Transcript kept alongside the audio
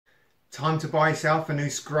Time to buy yourself a new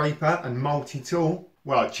scraper and multi-tool?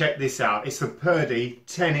 Well, check this out. It's the Purdy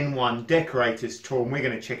 10-in-1 decorators tool and we're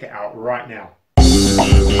going to check it out right now.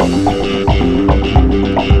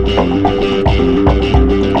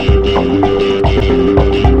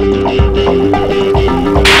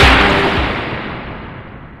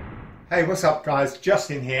 Hey, what's up guys?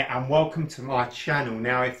 Justin here and welcome to my channel.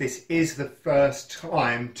 Now if this is the first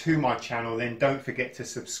time to my channel, then don't forget to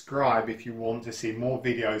subscribe if you want to see more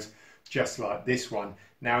videos just like this one.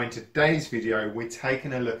 Now in today's video we're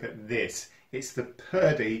taking a look at this. It's the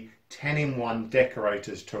Purdy 10-in-1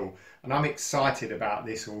 decorators tool and I'm excited about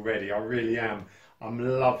this already. I really am.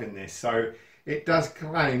 I'm loving this. So it does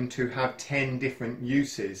claim to have 10 different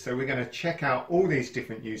uses. So we're going to check out all these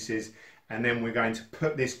different uses and then we're going to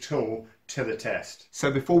put this tool to the test.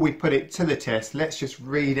 So before we put it to the test, let's just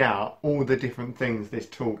read out all the different things this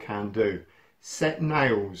tool can do. Set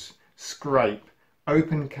nails, scrape,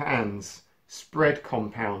 open cans, spread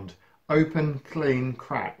compound, open clean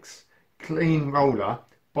cracks, clean roller,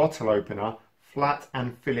 bottle opener, flat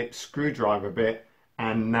and Phillips screwdriver bit,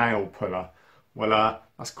 and nail puller. Well,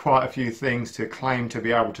 that's quite a few things to claim to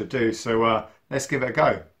be able to do, so let's give it a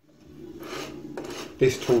go.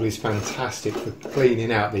 This tool is fantastic for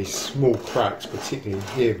cleaning out these small cracks, particularly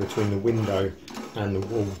here between the window and the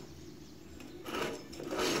wall.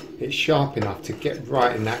 It's sharp enough to get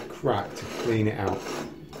right in that crack to clean it out.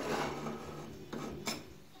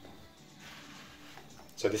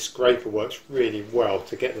 So this scraper works really well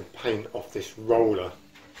to get the paint off this roller.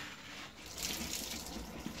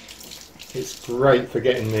 It's great for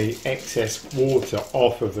getting the excess water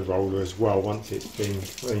off of the roller as well once it's been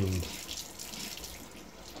cleaned.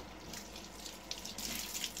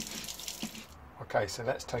 Okay, so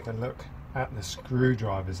let's take a look at the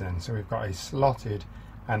screwdrivers then. So we've got a slotted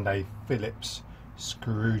and a Phillips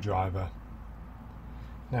screwdriver.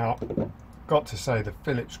 Now, got to say the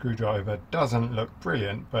Phillips screwdriver doesn't look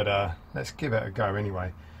brilliant, but let's give it a go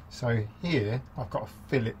anyway. So here I've got a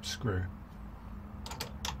Phillips screw.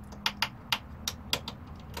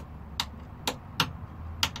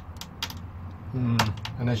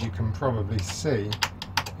 And as you can probably see,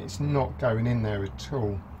 it's not going in there at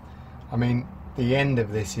all. I mean, the end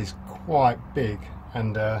of this is quite big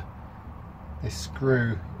and this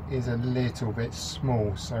screw is a little bit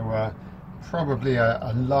small, so probably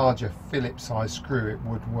a larger Phillips size screw it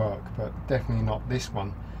would work, but definitely not this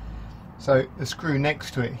one. So the screw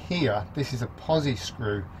next to it here, this is a posi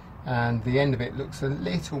screw and the end of it looks a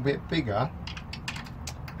little bit bigger,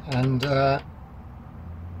 and that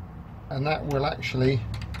will actually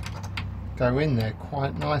go in there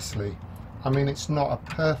quite nicely. I mean, it's not a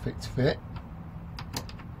perfect fit,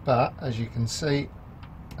 but as you can see,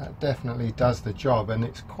 that definitely does the job, and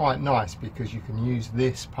it's quite nice because you can use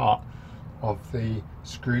this part of the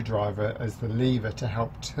screwdriver as the lever to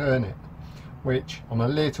help turn it, which I'm a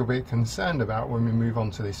little bit concerned about when we move on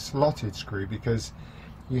to this slotted screw because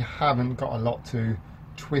you haven't got a lot to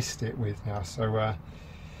twist it with now. So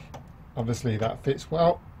obviously that fits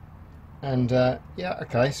well, and yeah,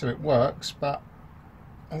 okay, so it works, but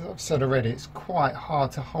as I've said already, it's quite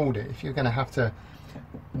hard to hold it. If you're going to have to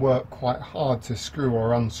work quite hard to screw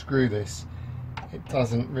or unscrew this, it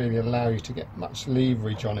doesn't really allow you to get much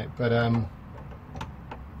leverage on it, but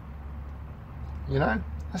you know,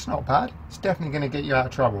 that's not bad. It's definitely going to get you out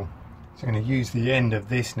of trouble. So I'm going to use the end of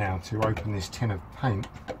this now to open this tin of paint.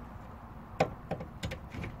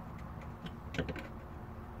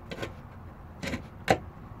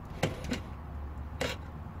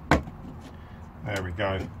 There we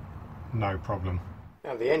go, no problem.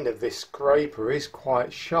 Now the end of this scraper is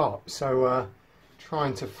quite sharp, so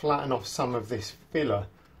trying to flatten off some of this filler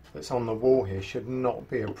that's on the wall here should not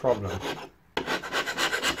be a problem.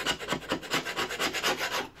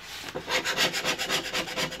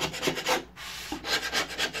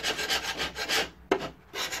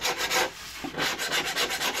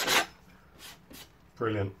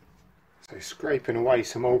 Brilliant. So scraping away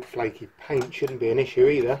some old flaky paint shouldn't be an issue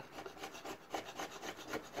either.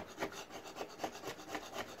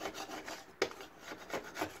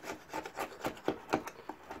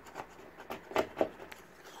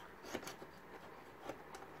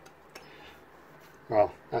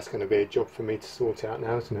 Well, that's going to be a job for me to sort out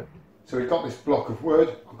now, isn't it? So we've got this block of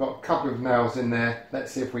wood, I've got a couple of nails in there.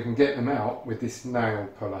 Let's see if we can get them out with this nail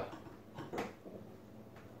puller.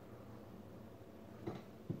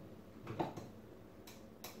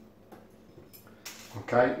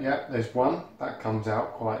 Okay, yeah, there's one. That comes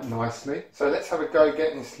out quite nicely. So let's have a go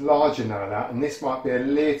getting this larger nail out, and this might be a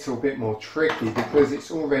little bit more tricky because it's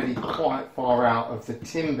already quite far out of the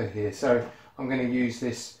timber here. So I'm going to use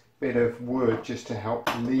this bit of wood just to help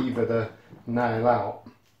lever the nail out.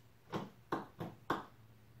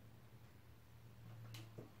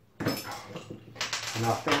 And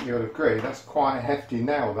I think you'll agree that's quite a hefty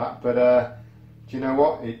nail, that, but do you know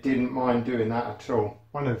what? It didn't mind doing that at all.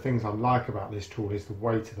 One of the things I like about this tool is the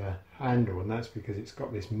weight of the handle, and that's because it's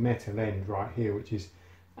got this metal end right here, which is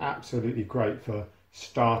absolutely great for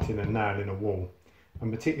starting a nail in a wall.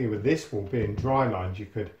 And particularly with this wall being dry lined, you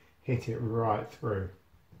could hit it right through.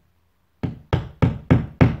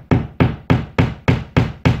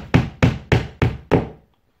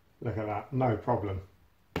 Look at that, no problem.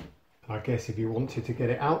 I guess if you wanted to get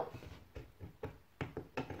it out,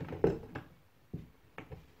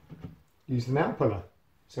 use the nail puller.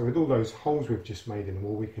 So with all those holes we've just made in the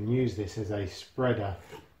wall, we can use this as a spreader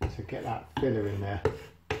to get that filler in there.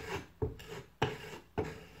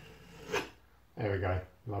 There we go,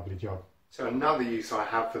 lovely job. So another use I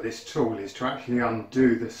have for this tool is to actually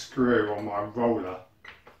undo the screw on my roller.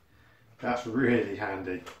 That's really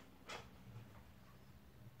handy.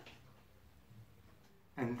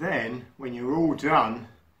 And then when you're all done,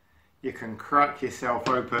 you can crack yourself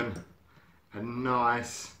open a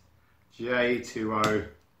nice J2O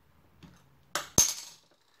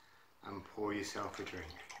and pour yourself a drink.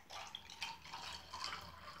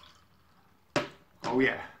 Oh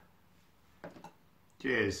yeah.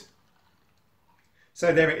 Cheers.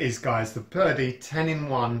 So there it is, guys, the Purdy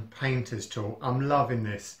 10-in-1 painter's tool. I'm loving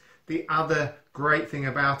this. The other great thing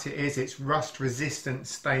about it is it's rust resistant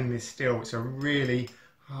stainless steel. It's a really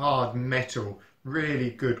hard metal, really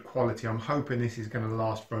good quality. I'm hoping this is going to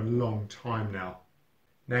last for a long time now.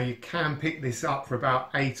 Now you can pick this up for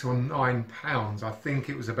about £8 or £9. I think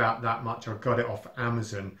it was about that much. I got it off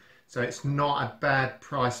Amazon. So it's not a bad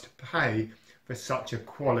price to pay for such a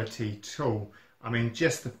quality tool. I mean,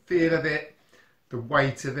 just the feel of it, the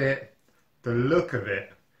weight of it, the look of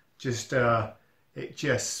it, just it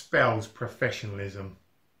just spells professionalism.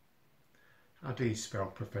 How do you spell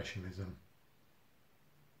professionalism?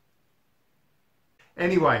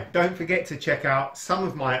 Anyway, don't forget to check out some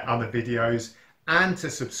of my other videos and to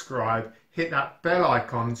subscribe. Hit that bell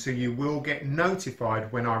icon so you will get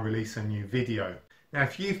notified when I release a new video. Now,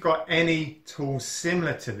 if you've got any tools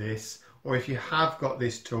similar to this, or if you have got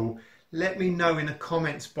this tool, let me know in the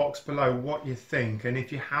comments box below what you think, and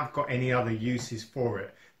if you have got any other uses for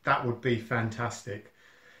it, that would be fantastic.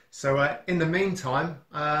 So in the meantime,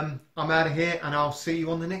 I'm out of here and I'll see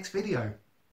you on the next video.